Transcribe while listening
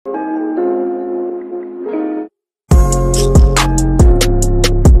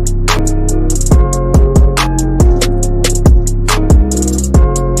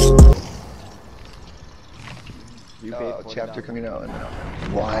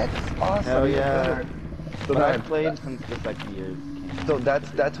Awesome. Hell yeah. Good. So But then I've played since the second year. so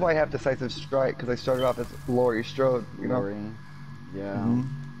that's why I have Decisive Strike, because I started off as Laurie Strode, you know. Lori. Yeah.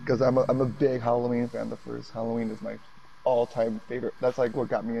 Because I'm a big Halloween fan. The first Halloween is my all-time favorite. That's like what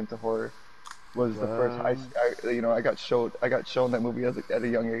got me into horror. Was the first I got shown that movie at a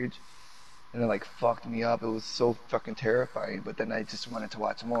young age, and it like fucked me up. It was so fucking terrifying. But then I just wanted to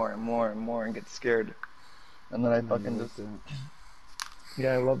watch more and more and more and get scared. And then I fucking just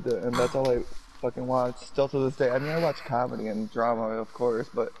I loved it, and that's all I fucking watch still to this day. I mean, I watch comedy and drama, of course,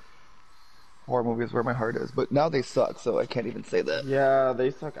 but horror movies where my heart is. But now they suck, so I can't even say that. Yeah, they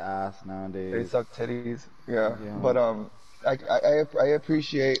suck ass nowadays. They suck titties. Yeah. Yeah. But I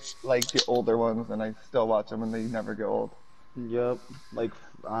appreciate like the older ones, and I still watch them, and they never get old. Yep. Like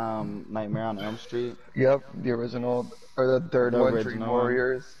Nightmare on Elm Street. Yep, the original or the third one, Dream original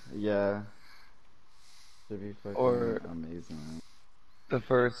Warriors, Yeah. Should be fucking or amazing. the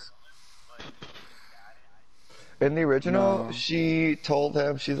first. In the original, No. she told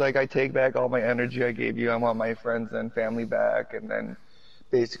him, she's like, I take back all my energy I gave you. I want my friends and family back. And then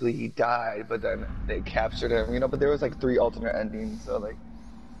basically he died, but then they captured him, you know. But there was like 3 alternate endings, so like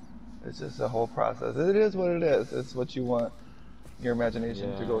it's just a whole process. It is what it is. It's what you want your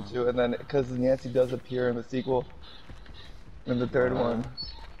imagination to go to. And then because Nancy does appear in the sequel, in the third one,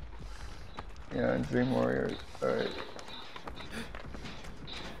 yeah, in Dream Warriors. All right.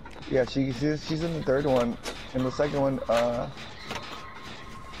 Yeah, she's in the third one. In the second one, I'm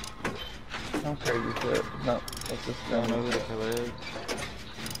crazy for it. No, let's just I don't know who the killer is.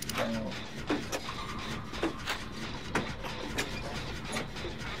 I know.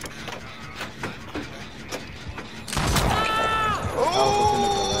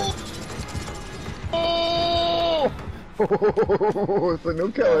 Oh! It's a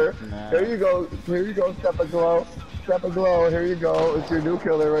new killer. Here you go. Here you go, Step Aglow. Step Aglow. Here you go. It's your new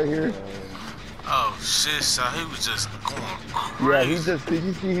killer right here. Oh shit, so he was just going crazy. Yeah, did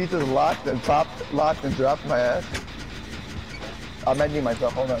you see he just locked and dropped my ass? I'm ending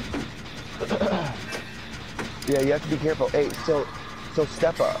myself, hold on. Yeah, you have to be careful. Hey, so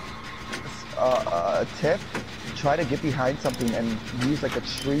Steppa, tip, try to get behind something and use like a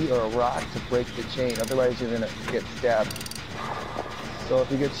tree or a rock to break the chain, otherwise you're gonna get stabbed. So if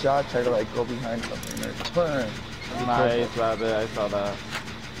you get shot, try to like go behind something or turn. Nice, Rabbit, I saw that.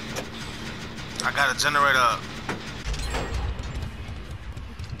 I got a generator.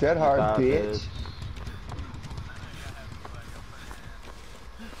 Dead hard, bitch.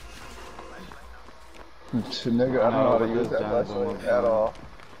 Nigga, I don't know how to use that flashlight at all.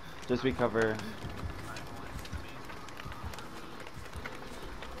 Just recover.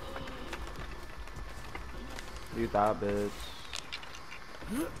 You that bitch.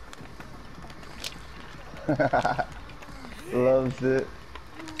 Loves it.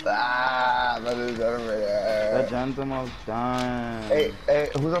 Ah, that is everywhere. That gen's almost done. Hey,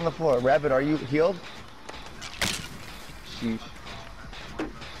 who's on the floor? Rabbit, are you healed? Sheesh.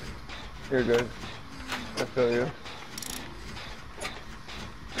 You're good. I feel you.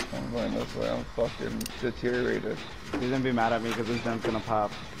 I'm going this way. I'm fucking deteriorated. He's gonna be mad at me because this gen's gonna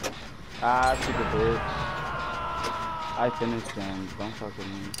pop. Ah, stupid bitch. I finished gens. Don't fuck with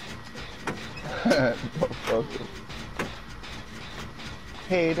me. Don't fuck with me.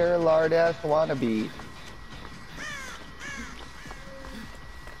 Hater, lard ass wannabe.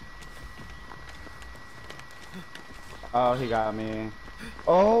 Oh, he got me.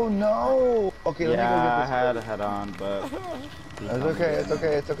 Oh no! Okay, let me go get Yeah, this. I had a head on, but It's okay, it's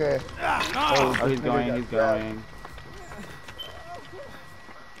okay, it's okay. oh, he's going, he's going.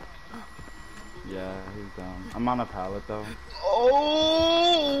 Yeah, he's down. I'm on a pallet though.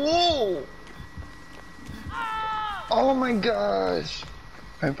 Oh! Oh my gosh!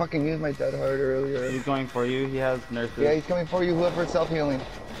 I fucking used my dead heart earlier. He's going for you. He has nurses. Yeah, he's coming for you. Whoever self-healing.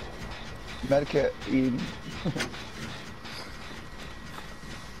 Medkit, Eden.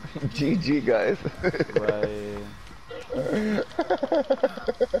 GG, guys. Right.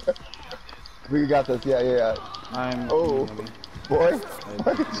 We got this. Yeah, yeah, yeah. I'm. Oh, boy.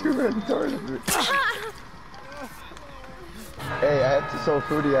 Why did you run towards me? Hey, I have to, so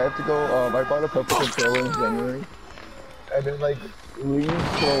Foodie, I have to go, I bought a purple controller in January. And it like leans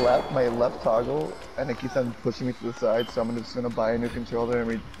to the left, my left toggle, and it keeps on pushing me to the side, so I'm just gonna buy a new controller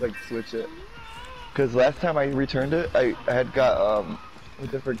and like switch it. Cause last time I returned it, I had got a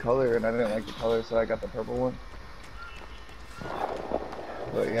different color and I didn't like the color, so I got the purple one.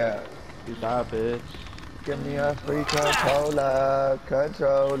 But yeah. You that bitch. Give me a free controller.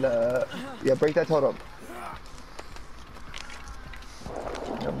 Yeah, break that totem.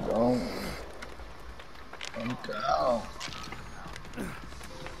 I'm gone. I'm gone.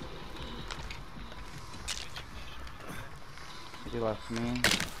 left me. I'm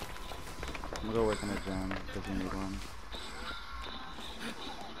gonna go work in the gym because you need one.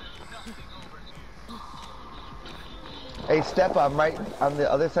 Hey, step, I'm right on the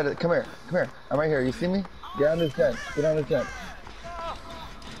other side of come here. Come here. I'm right here. You see me? Get on this gen. Get on this gen.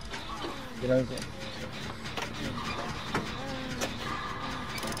 Get on this gen.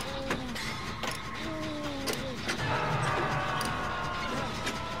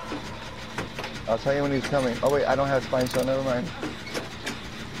 I'll tell you when he's coming. Oh wait, I don't have spine shell, never mind.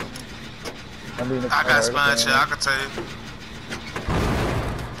 I'm being I got spine shell, I can tell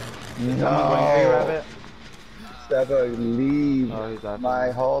you. No. Rabbit. Steppa, leave Oh,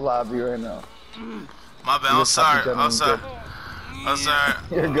 my whole lobby right now. My bad, I'm sorry. I'm sorry. I'm sorry.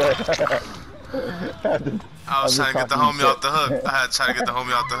 You're good. I was trying to get the homie off the hook. I had to try to get the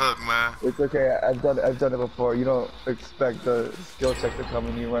homie off the hook, man. It's okay. I've done it before. You don't expect the skill check to come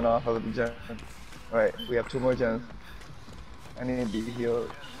and you run off of the gen. Alright, we have 2 more gens. I need to be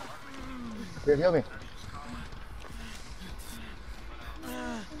healed. Here, heal me.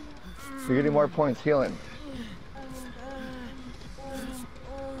 You're getting more points healing.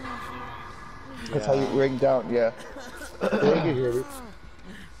 That's how you rank down, yeah. Rank it here.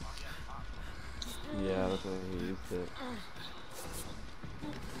 Yeah, that's what he used it.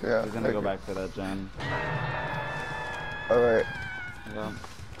 Yeah. He's gonna go back to that gen. Alright. Yeah.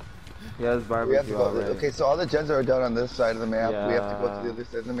 He has barbecue already. Okay, so all the gens are done on this side of the map. Yeah. We have to go to the other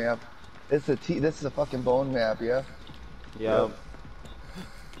side of the map. This is a fucking bone map, yeah? Yep.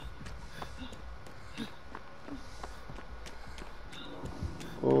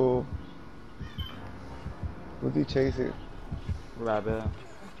 Oh. Who's he chasing? Rabbit.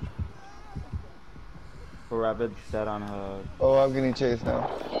 Rabbit's dead on hook. Oh, I'm getting chased now.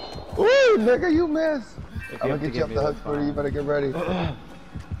 Ooh, nigga, you missed! If I'm you gonna have to get you give up me the that, hook for you. You better get ready.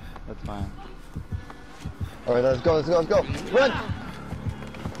 That's fine. Alright, let's go, let's go, let's go! Run!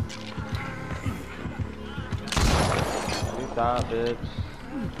 You stop, bitch.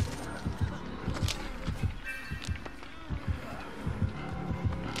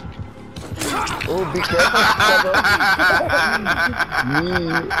 Oh, be careful! Me,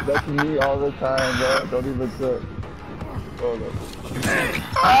 that's me all the time, bro. Don't even trip. Hold up.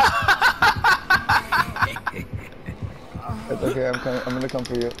 It's okay, I'm gonna come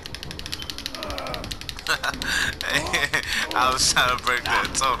for you. I was trying to break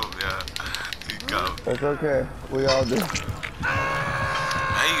that total, yeah. You go. It's okay. We all do.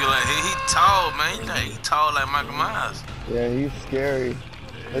 Man, he tall, man. He tall like Michael Myers. Yeah, he's scary.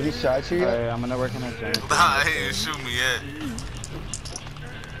 Has he shot you yet? Alright, I'm gonna work in a gym. Nah, he didn't shoot me yet.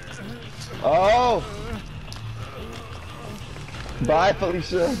 Oh! Bye,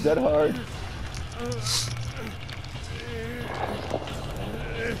 Felicia. Dead hard.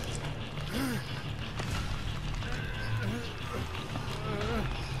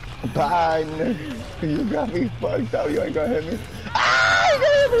 Bye, nigga. You got me fucked up. You ain't gonna hit me. Ah! You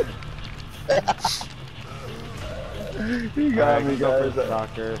got me. You got me, guys.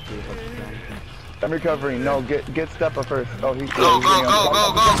 Doctor, I'm recovering. No, get Steppa first. Oh, he's Go, go, go,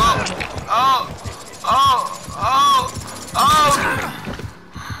 go, go, go. Oh, oh, oh, oh.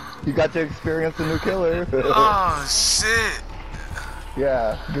 You got to experience the new killer. Oh, shit.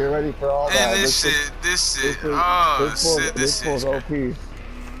 Yeah, get ready for all that. And this shit. This Shit's OP.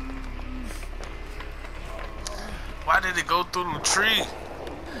 Why did it go through the tree?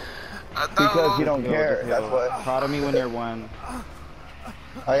 I thought Because you don't care. That's what. Proud of me when you're one.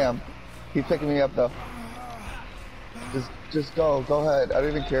 I am. He's picking me up though. Just go ahead. I don't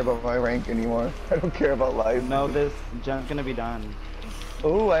even care about my rank anymore. I don't care about life. No, this gen's gonna be done.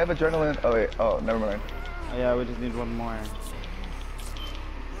 Oh, I have adrenaline. Oh wait. Oh, never mind. Oh, yeah, we just need one more.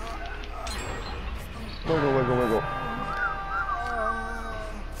 Wiggle, wiggle, wiggle.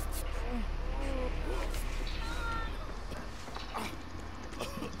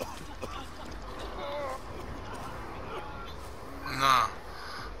 Nah,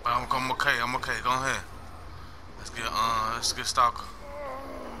 but I'm okay. I'm okay. Go ahead. Let's get Stalker.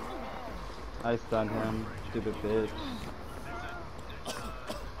 I stunned him, stupid bitch.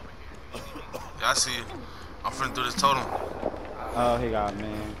 Yeah, I see you. I'm finna do this totem. Oh, he got me.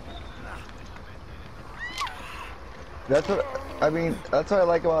 That's what I mean. That's what I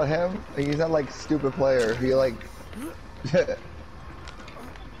like about him. He's not like stupid player. He like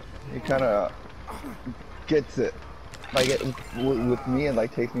he kind of gets it. Like with me, it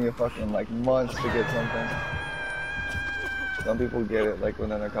like takes me a fucking like months to get something. Some people get it like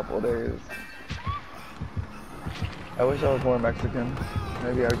within a couple of days. I wish I was more Mexican.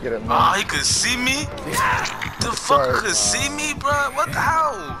 Maybe I would get it more. Oh, he could see me? The fuck could see me, bro? What the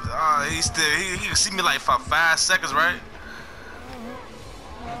hell? He could see me like for 5 seconds, right?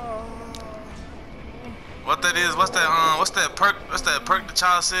 What that is? What's that? What's that perk? What's that perk the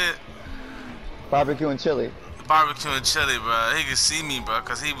child said? Barbecue and chili. Barbecue and chili, bro. He could see me, bro,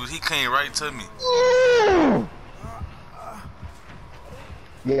 cause he came right to me.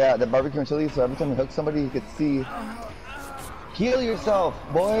 Yeah, the barbecue and chili. So every time you hook somebody, you could see. Heal yourself,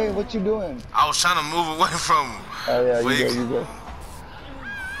 boy. What you doing? I was trying to move away from him. Oh yeah, But you go, you go.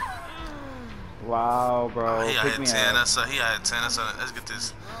 Wow, bro. He Pick had me 10. up. That's up. He had 10. That's up. Let's get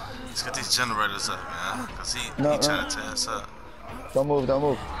this. Let's get these generators up, man. Cause he No, trying to tear us up. Don't move, don't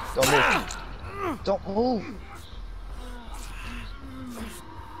move, don't move. Don't move.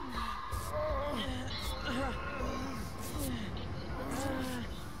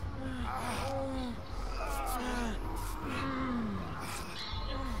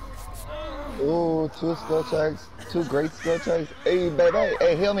 Ooh, 2 skill checks. 2 great skill checks. Hey, baby.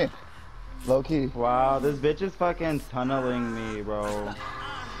 Hey, heal me. Low key. Wow, this bitch is fucking tunneling me, bro.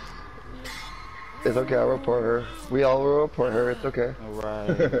 It's okay, I'll report her. We all will report her, it's okay.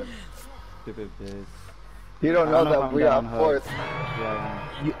 Alright. Stupid bitch. You don't know I don't know if that I'm we down are hook. fourth.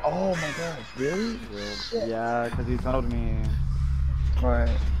 Yeah, You, oh my gosh, really? real. Yeah, cause he tunneled me. Alright.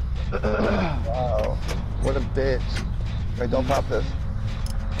 Wow. What a bitch. Hey, don't pop this.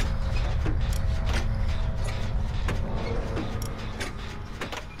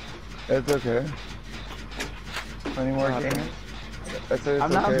 It's okay. Any more What games? happened? I said it's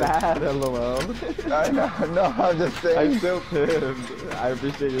I'm okay. not mad, lol. I know, no, I'm just I'm saying. still pissed. I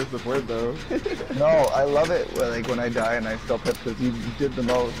appreciate your support though. No, I love it like when I die and I still pip because you did the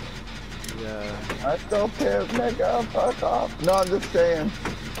most. Yeah. I still pip, nigga, fuck off. No, I'm just saying.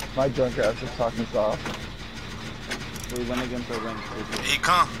 My drunk ass is talking soft. We went against the rank. He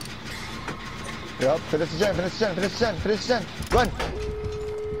come. Yep, finish the gen, finish the gen, finish the gen, finish the gen. Run!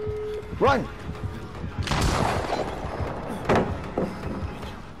 Run!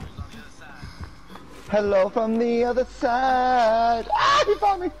 Hello from the other side. Ah, he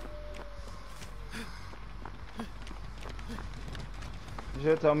found me. You should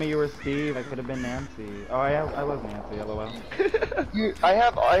have told me you were Steve. I could have been Nancy. Oh, I was Nancy. LOL. I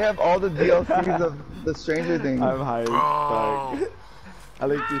have all the DLCs of the Stranger Things. I'm high as Bro. fuck. I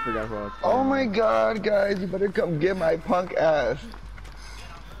think he forgot who I was. Oh my god, guys, you better come get my punk ass.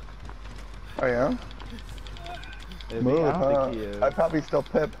 Oh yeah? Is he? Move, I don't huh? think he is. I probably still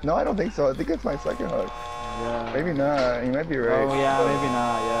pip. No, I don't think so. I think it's my second hook. Yeah. Maybe not. You might be right. Oh yeah, maybe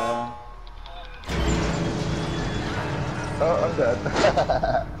not. Yeah. Oh, I'm dead.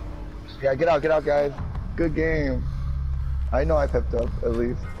 Yeah, get out, guys. Good game. I know I pipped up, at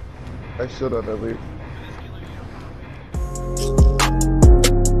least. I should have, at least.